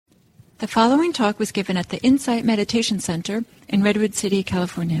The following talk was given at the Insight Meditation Center in Redwood City,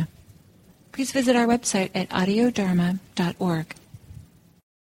 California. Please visit our website at audiodharma.org.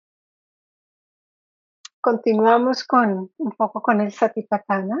 Continuamos un poco con el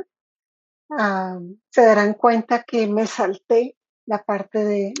Satipatthana. Se darán cuenta que me salté la parte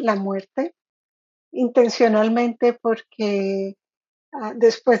de la muerte intencionalmente porque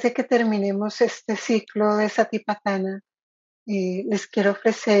después de que terminemos este ciclo de Satipatthana, les quiero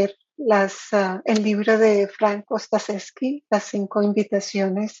ofrecer el libro de Frank Ostaseski, Las 5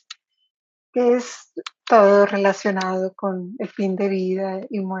 invitaciones, que es todo relacionado con el fin de vida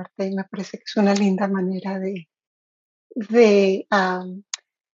y muerte, y me parece que es una linda manera de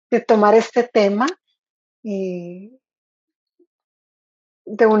tomar este tema de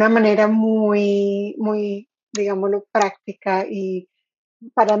una manera muy, muy, digámoslo, práctica y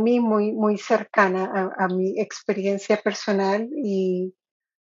para mí muy, muy cercana a mi experiencia personal, y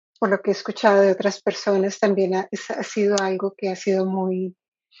por lo que he escuchado de otras personas también ha sido algo que ha sido muy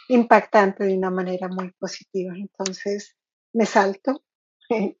impactante de una manera muy positiva. Entonces me salto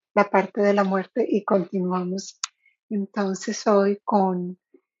la parte de la muerte y continuamos. Entonces hoy con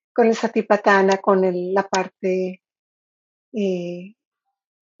el Satipatthana, con la parte,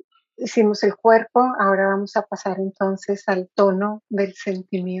 hicimos el cuerpo, ahora vamos a pasar entonces al tono del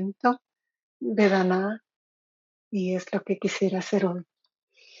sentimiento, vedanã, y es lo que quisiera hacer hoy.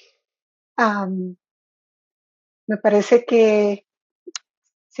 Me parece que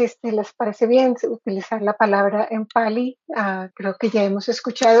si les parece bien utilizar la palabra en Pali, creo que ya hemos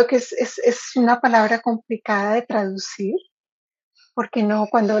escuchado que es una palabra complicada de traducir, porque no,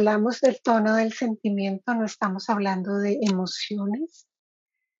 cuando hablamos del tono del sentimiento no estamos hablando de emociones,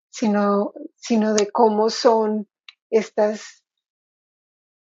 sino de cómo son estas,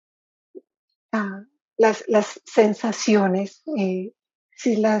 las sensaciones.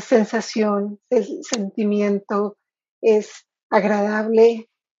 Si la sensación, el sentimiento es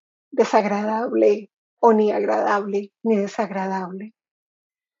agradable, desagradable o ni agradable ni desagradable.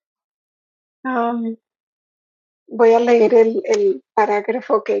 Voy a leer el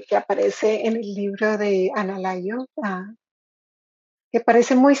parágrafo que aparece en el libro de Analayo, que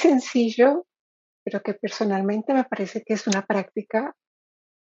parece muy sencillo, pero que personalmente me parece que es una práctica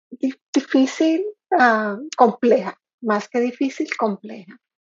difícil, compleja, más que difícil, compleja.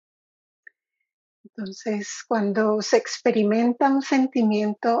 Entonces, cuando se experimenta un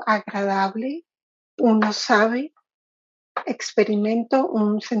sentimiento agradable, uno sabe, experimento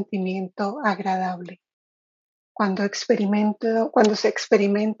un sentimiento agradable. Cuando se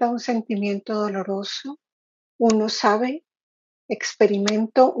experimenta un sentimiento doloroso, uno sabe,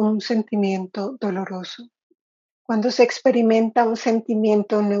 experimento un sentimiento doloroso. Cuando se experimenta un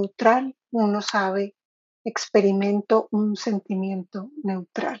sentimiento neutral, uno sabe, experimento un sentimiento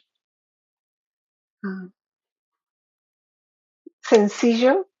neutral.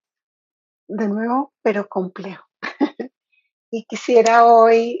 Sencillo, de nuevo, pero complejo. Y quisiera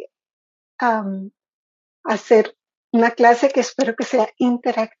hoy hacer una clase que espero que sea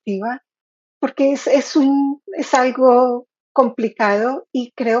interactiva, porque es algo complicado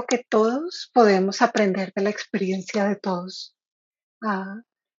y creo que todos podemos aprender de la experiencia de todos.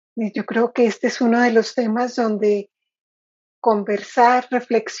 Yo creo que este es uno de los temas donde conversar,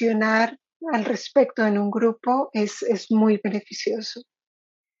 reflexionar al respecto en un grupo es muy beneficioso.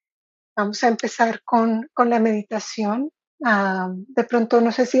 Vamos a empezar con la meditación. De pronto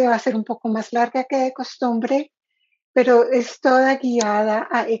no sé si va a ser un poco más larga que de costumbre, pero es toda guiada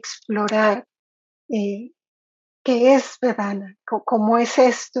a explorar qué es vedanã, cómo es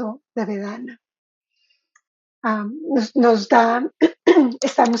esto de vedanã. Nos da,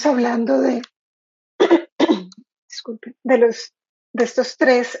 estamos hablando disculpen, de estos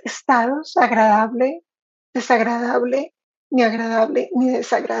 3 estados: agradable, desagradable, ni agradable ni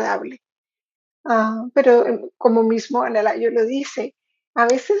desagradable. Pero como mismo Analayo lo dice, a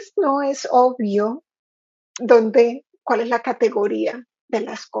veces no es obvio cuál es la categoría de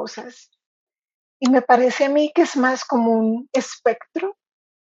las cosas. Y me parece a mí que es más como un espectro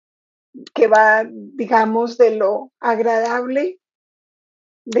que va, digamos, de lo agradable,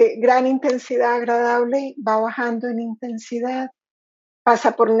 de gran intensidad agradable, va bajando en intensidad,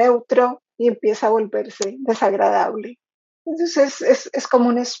 pasa por neutro y empieza a volverse desagradable. Entonces es como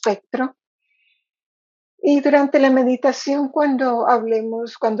un espectro. Y durante la meditación, cuando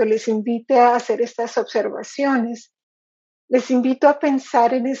les invite a hacer estas observaciones, les invito a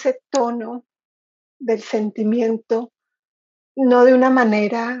pensar en ese tono del sentimiento, no de una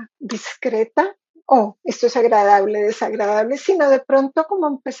manera discreta, esto es agradable, desagradable, sino de pronto como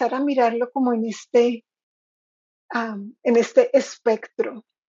empezar a mirarlo como en este espectro,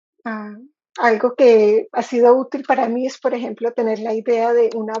 Ah, algo que ha sido útil para mí es, por ejemplo, tener la idea de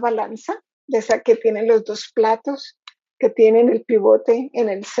una balanza, de esa que tiene los dos platos, que tienen el pivote en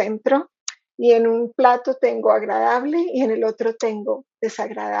el centro, y en un plato tengo agradable y en el otro tengo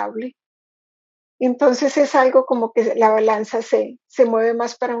desagradable. Entonces es algo como que la balanza se mueve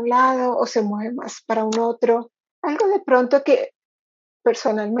más para un lado o se mueve más para un otro. Algo de pronto que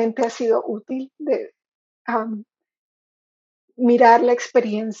personalmente ha sido útil de am, mirar la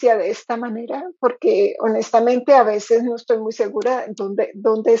experiencia de esta manera, porque honestamente a veces no estoy muy segura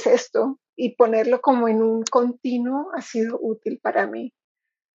dónde es esto y ponerlo como en un continuo ha sido útil para mí.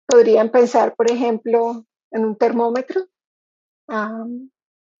 Podrían pensar, por ejemplo, en un termómetro, am,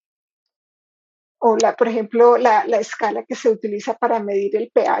 o por ejemplo, la escala que se utiliza para medir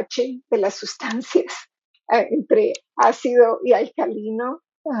el pH de las sustancias entre ácido y alcalino,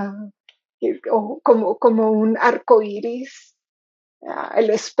 o como un arco iris, el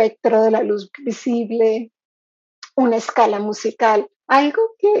espectro de la luz visible, una escala musical,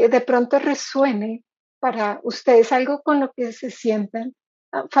 algo que de pronto resuene para ustedes, algo con lo que se sientan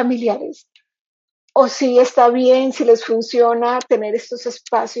familiares. O si está bien, si les funciona tener estos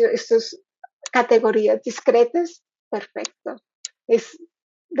espacios, estas categorías discretas, perfecto. Es,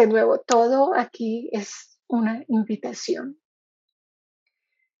 de nuevo, todo aquí es una invitación.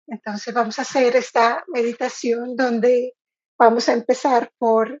 Entonces vamos a hacer esta meditación donde vamos a empezar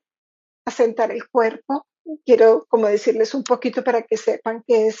por asentar el cuerpo. Quiero como decirles un poquito para que sepan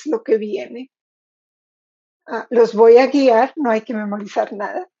qué es lo que viene. Los voy a guiar, no hay que memorizar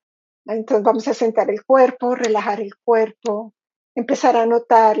nada. Entonces vamos a sentar el cuerpo, relajar el cuerpo, empezar a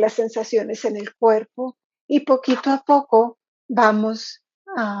notar las sensaciones en el cuerpo y poquito a poco vamos,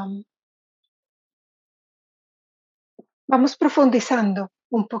 um, vamos profundizando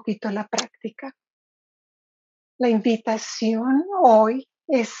un poquito la práctica. La invitación hoy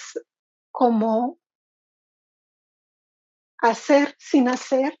es como hacer sin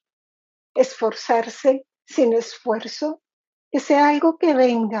hacer, esforzarse sin esfuerzo, que sea algo que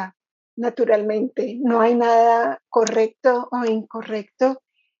venga naturalmente. No hay nada correcto o incorrecto.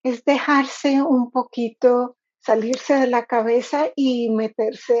 Es dejarse un poquito, salirse de la cabeza y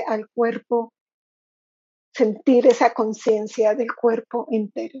meterse al cuerpo, sentir esa conciencia del cuerpo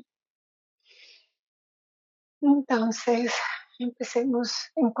entero. Entonces, empecemos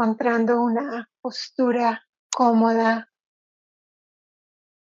encontrando una postura cómoda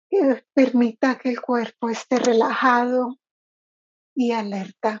que permita que el cuerpo esté relajado y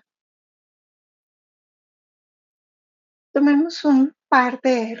alerta. Tomemos un par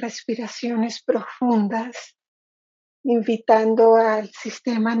de respiraciones profundas, invitando al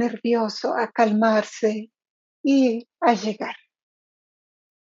sistema nervioso a calmarse y a llegar.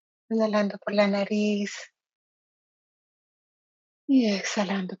 Inhalando por la nariz y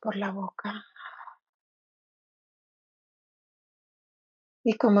exhalando por la boca.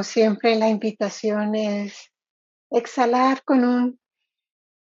 Y como siempre, la invitación es exhalar con un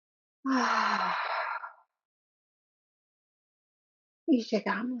ah, y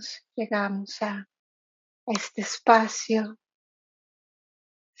llegamos a este espacio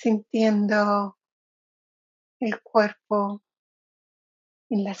sintiendo el cuerpo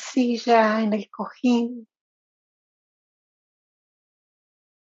en la silla, en el cojín,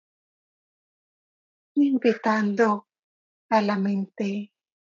 invitando a la mente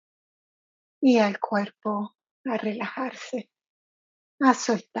y al cuerpo a relajarse, a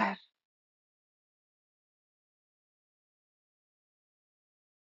soltar.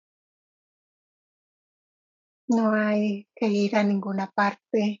 No hay que ir a ninguna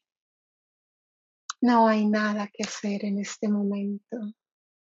parte, no hay nada que hacer en este momento.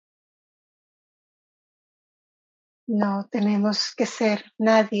 No tenemos que ser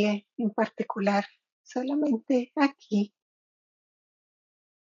nadie en particular, solamente aquí,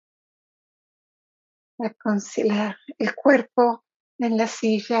 a conciliar el cuerpo en la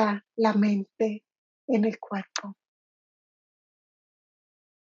silla, la mente en el cuerpo.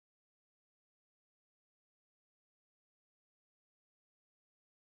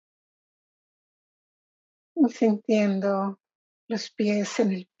 Y sintiendo los pies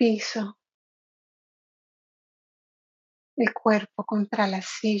en el piso, el cuerpo contra la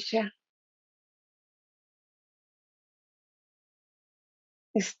silla,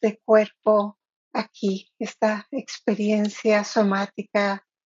 este cuerpo aquí, esta experiencia somática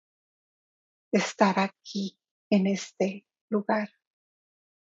de estar aquí en este lugar.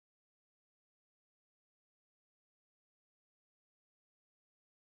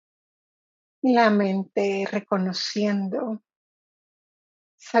 La mente reconociendo,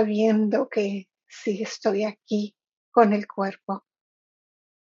 sabiendo que sí estoy aquí con el cuerpo.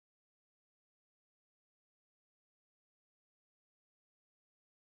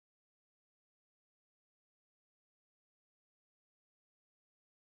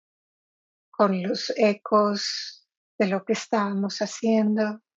 con los ecos de lo que estábamos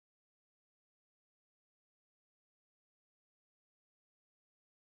haciendo,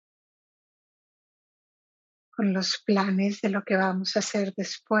 con los planes de lo que vamos a hacer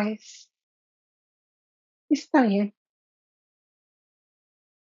después. Está bien,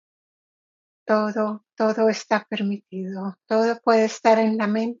 todo está permitido, todo puede estar en la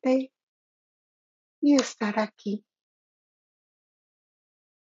mente y estar aquí,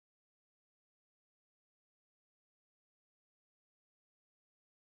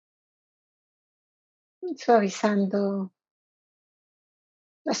 suavizando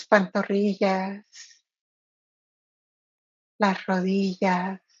las pantorrillas, las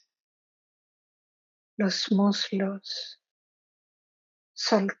rodillas, los muslos,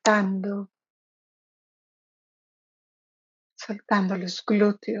 soltando, soltando los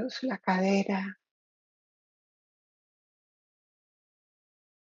glúteos, la cadera,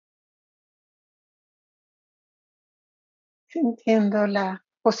 sintiendo la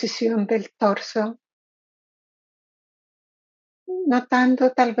posición del torso,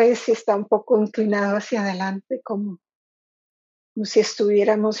 notando tal vez si está un poco inclinado hacia adelante, como si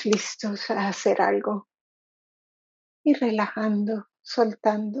estuviéramos listos a hacer algo, y relajando,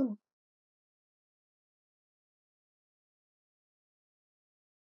 soltando,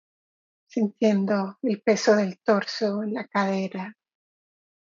 sintiendo el peso del torso en la cadera,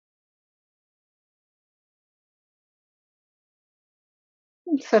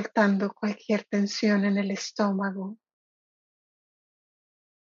 y soltando cualquier tensión en el estómago,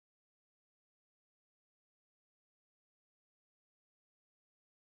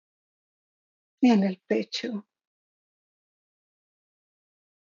 y en el pecho,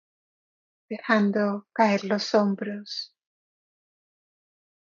 dejando caer los hombros,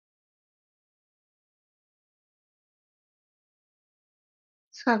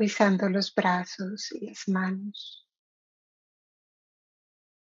 suavizando los brazos y las manos.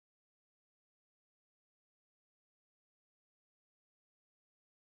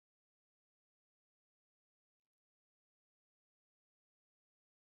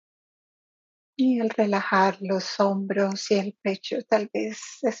 Y al relajar los hombros y el pecho, tal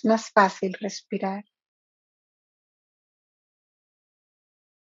vez es más fácil respirar,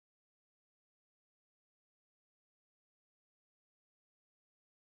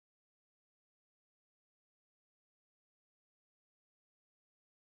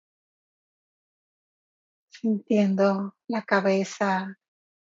 sintiendo la cabeza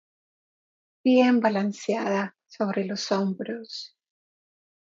bien balanceada sobre los hombros,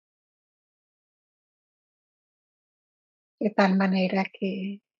 de tal manera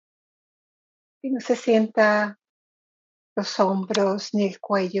que no se sienta los hombros ni el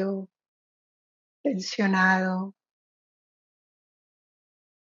cuello tensionado,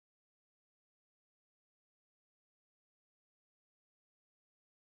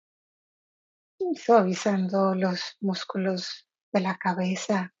 y suavizando los músculos de la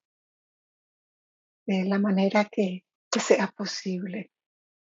cabeza de la manera que sea posible,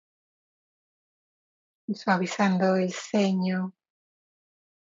 y suavizando el ceño,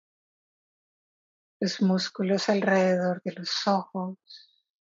 los músculos alrededor de los ojos,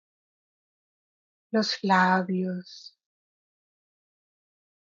 los labios,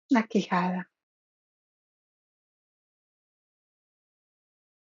 la quijada.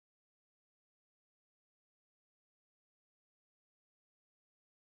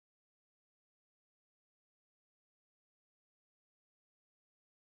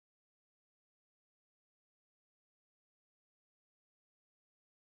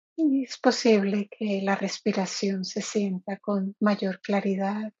 Y es posible que la respiración se sienta con mayor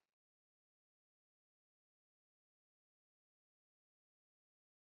claridad,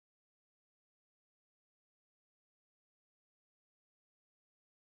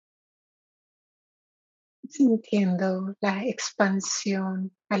 sintiendo la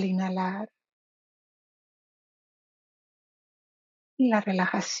expansión al inhalar y la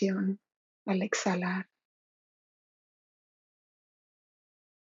relajación al exhalar.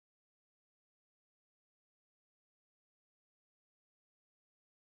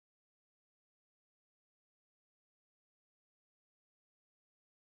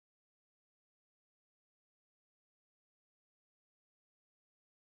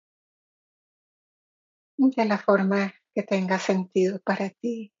 De la forma que tenga sentido para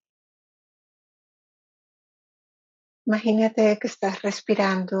ti. Imagínate que estás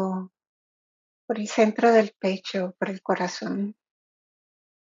respirando por el centro del pecho, por el corazón,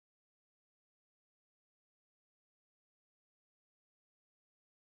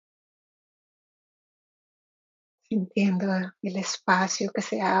 sintiendo el espacio que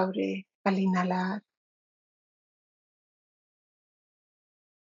se abre al inhalar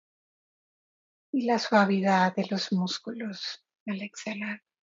y la suavidad de los músculos al exhalar.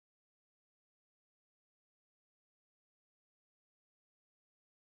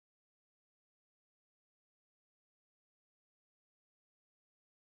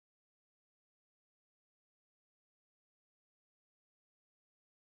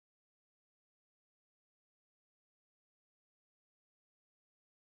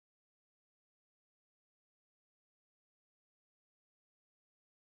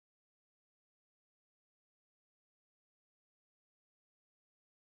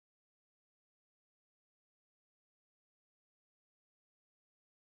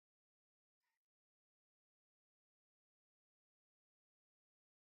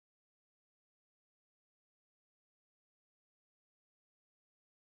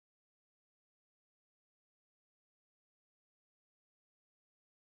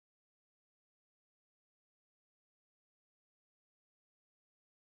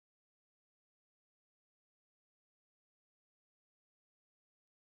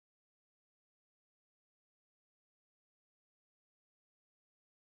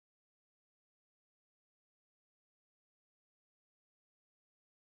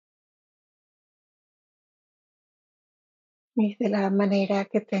 Y de la manera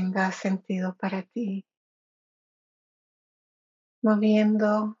que tenga sentido para ti,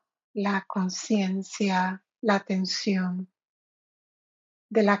 moviendo la conciencia, la atención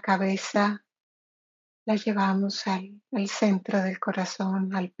de la cabeza, la llevamos al centro del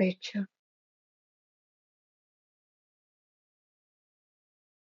corazón, al pecho.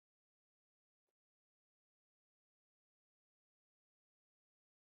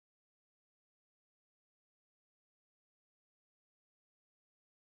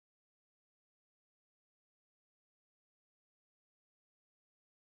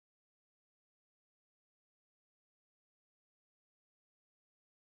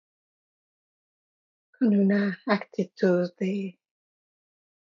 Con una actitud de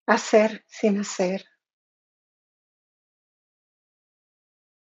hacer sin hacer,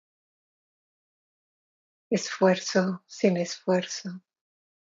 esfuerzo sin esfuerzo,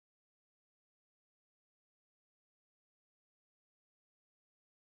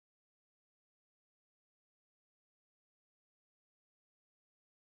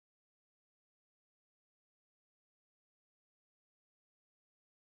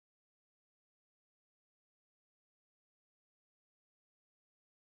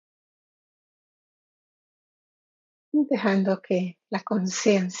 dejando que la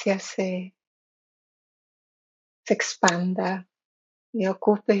conciencia se expanda y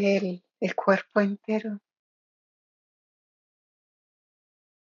ocupe el cuerpo entero.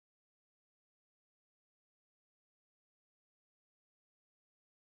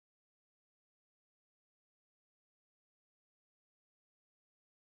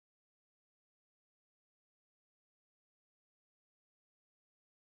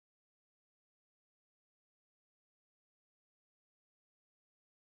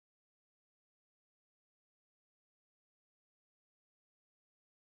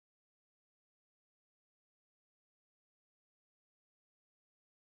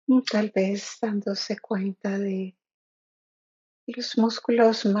 Y tal vez dándose cuenta de los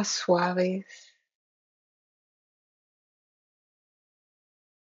músculos más suaves,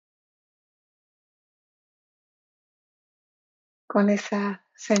 con esa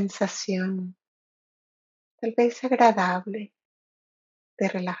sensación tal vez agradable de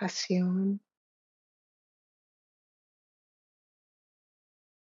relajación,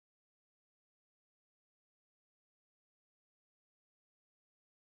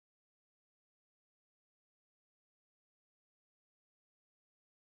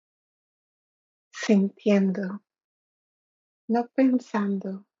 sintiendo, no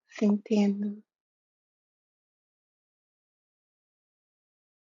pensando, sintiendo.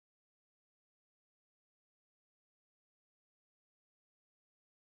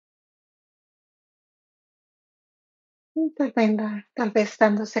 Y tal vez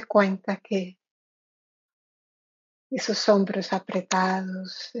dándose cuenta que esos hombros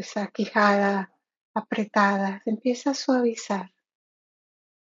apretados, esa quijada apretada, se empieza a suavizar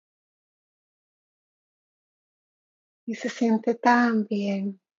y se siente tan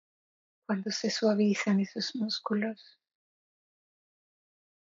bien cuando se suavizan esos músculos.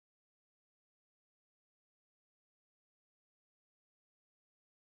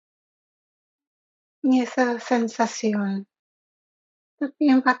 Y esa sensación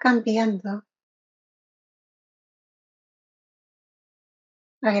también va cambiando,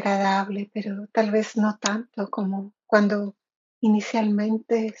 agradable, pero tal vez no tanto como cuando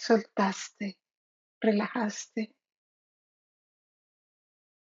inicialmente soltaste, relajaste.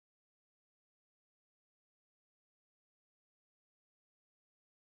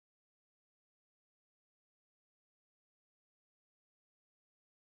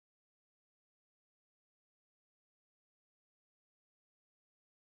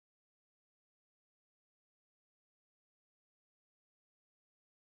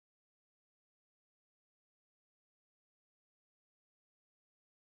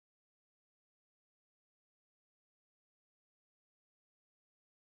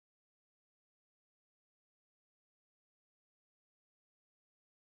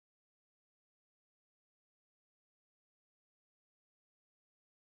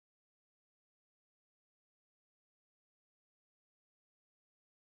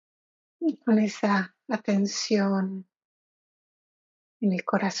 Y con esa atención en el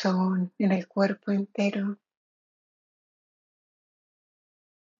corazón, en el cuerpo entero,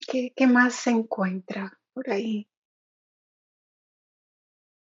 ¿qué más se encuentra por ahí?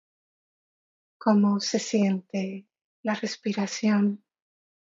 ¿Cómo se siente la respiración?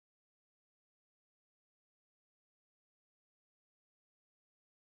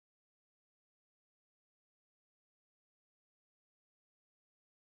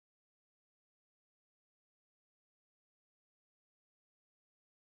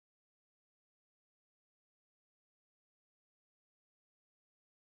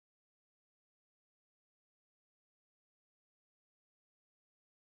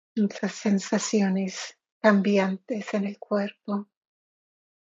 Esas sensaciones cambiantes en el cuerpo.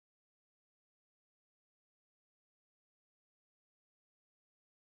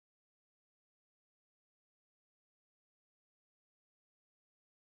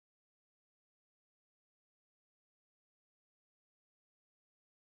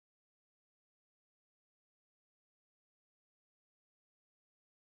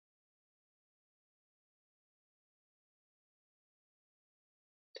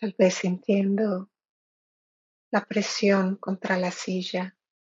 Tal vez sintiendo la presión contra la silla.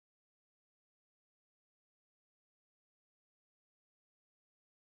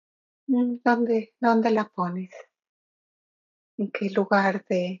 ¿Dónde la pones? ¿En qué lugar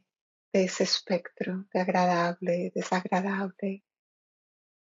de ese espectro de agradable, desagradable?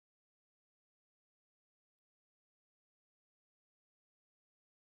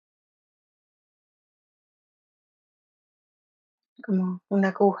 Como una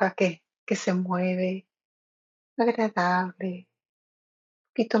aguja que se mueve, agradable,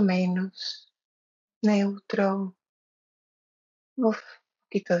 poquito menos, neutro,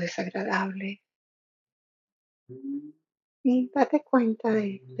 poquito desagradable. Y date cuenta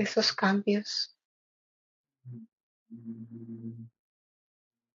de esos cambios.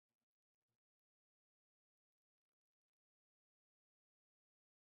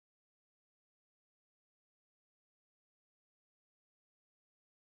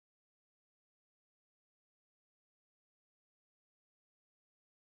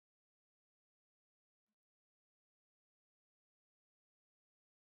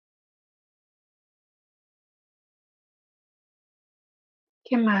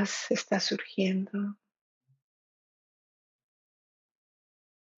 ¿Qué más está surgiendo?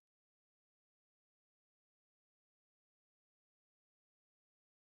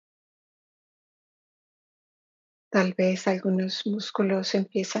 Tal vez algunos músculos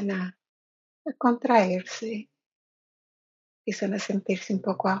empiezan a contraerse, empiezan a sentirse un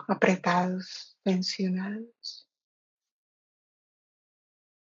poco apretados, tensionados,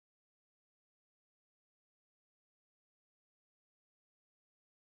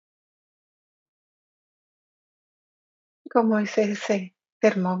 como es ese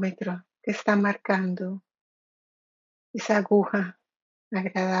termómetro que está marcando esa aguja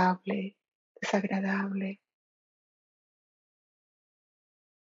agradable, desagradable.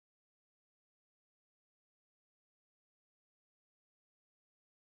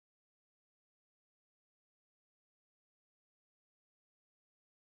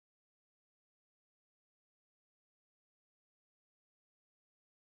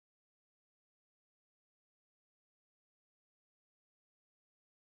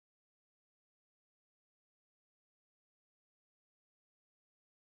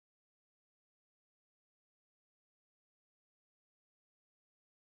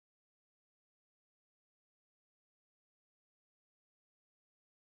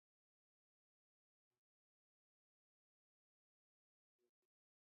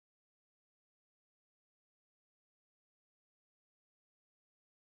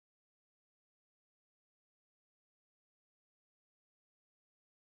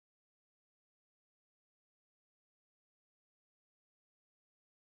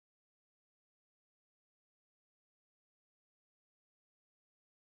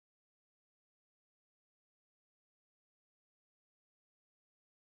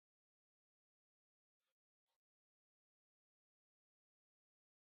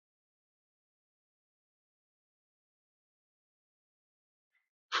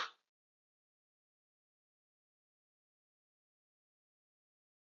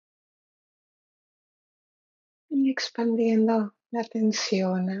 expandiendo la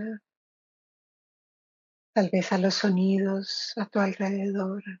atención tal vez a los sonidos a tu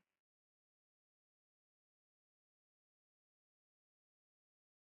alrededor,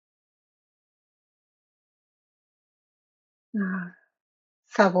 a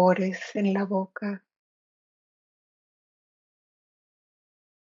sabores en la boca,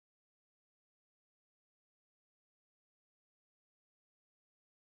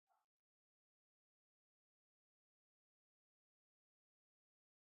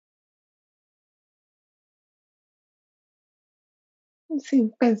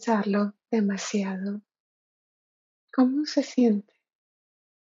 sin pensarlo demasiado. ¿Cómo se siente?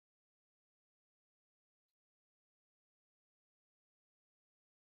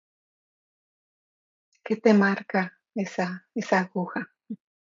 ¿Qué te marca esa aguja?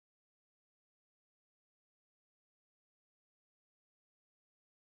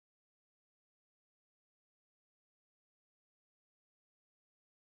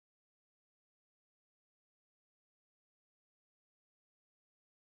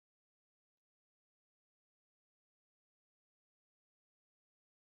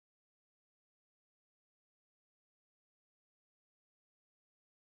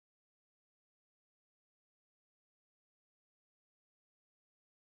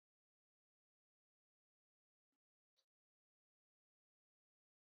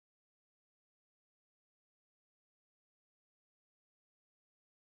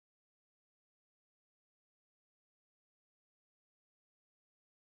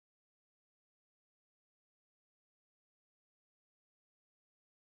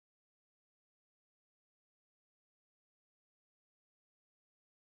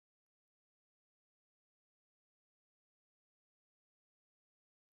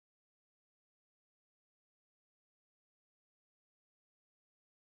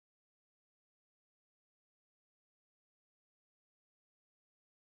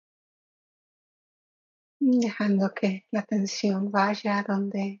 Dejando que la atención vaya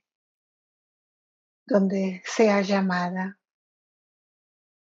donde sea llamada,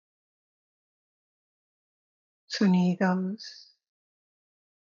 sonidos,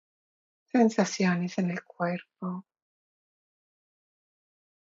 sensaciones en el cuerpo,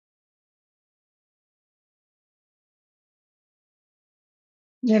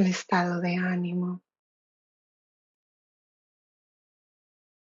 el estado de ánimo,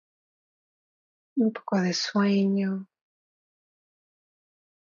 un poco de sueño,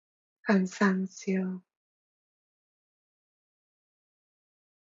 cansancio.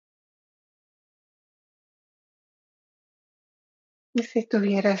 Y si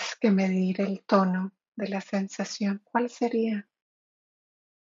tuvieras que medir el tono de la sensación, ¿cuál sería?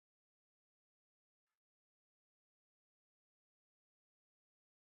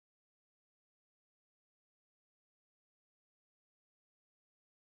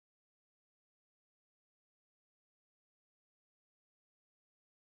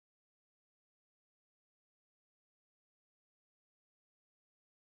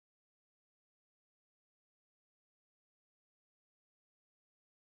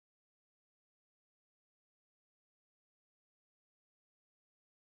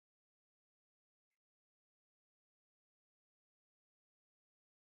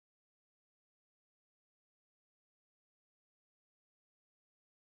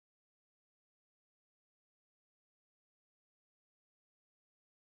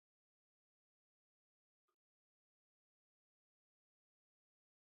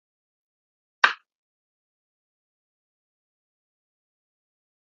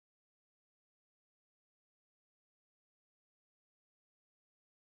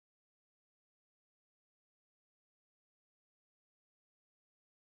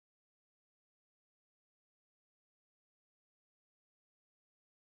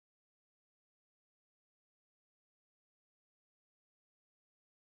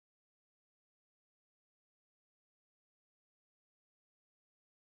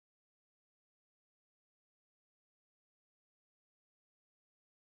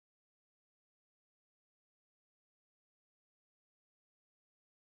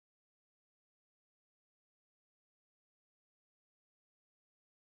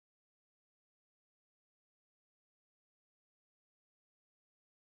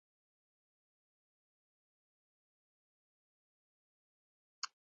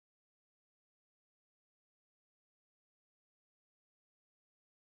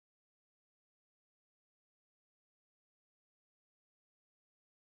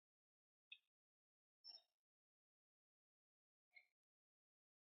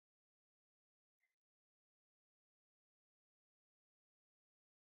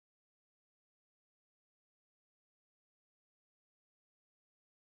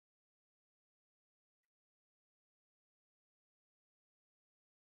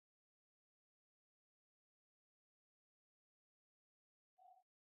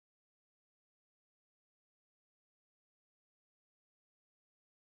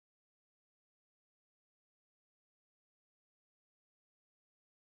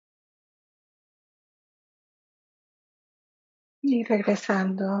 Y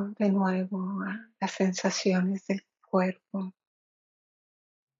regresando de nuevo a las sensaciones del cuerpo,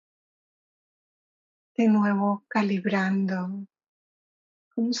 de nuevo calibrando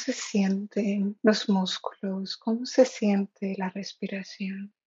cómo se sienten los músculos, cómo se siente la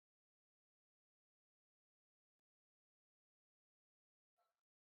respiración,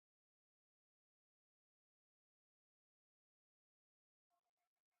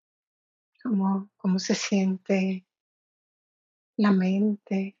 cómo se siente la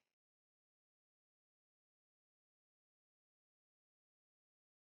mente,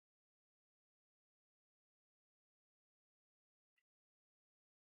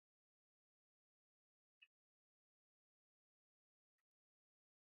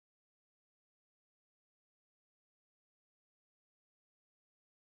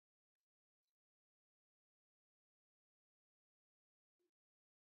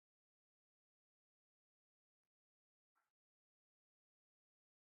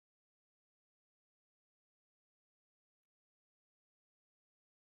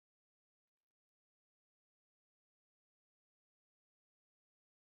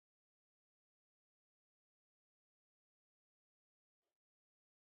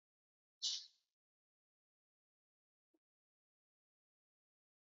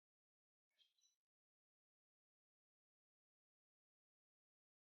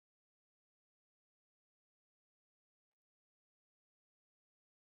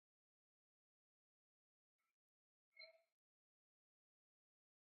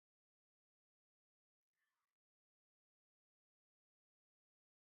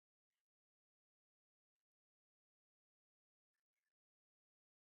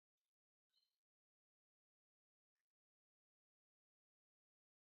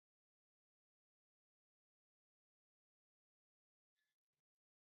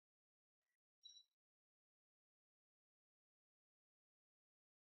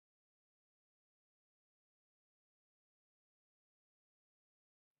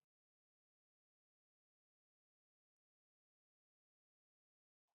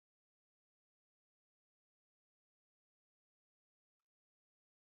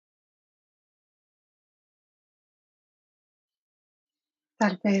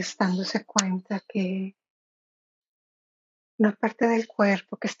 tal vez dándose cuenta que una parte del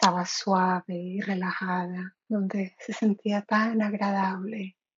cuerpo que estaba suave y relajada, donde se sentía tan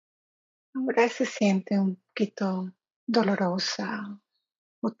agradable, ahora se siente un poquito dolorosa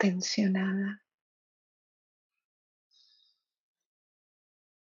o tensionada.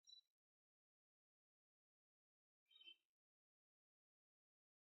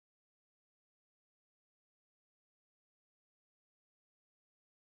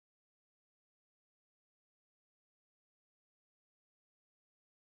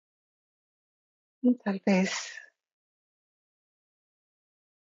 Y tal vez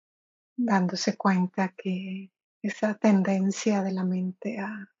dándose cuenta que esa tendencia de la mente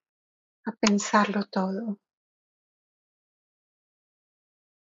a pensarlo todo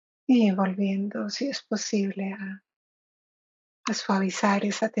y volviendo, si es posible, a suavizar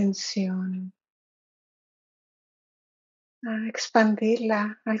esa tensión, a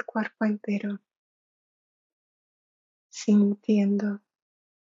expandirla al cuerpo entero, sintiendo,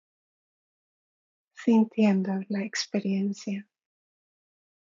 sintiendo la experiencia,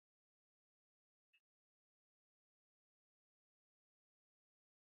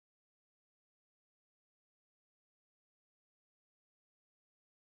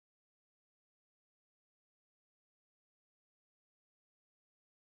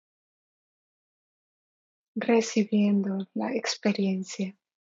 recibiendo la experiencia.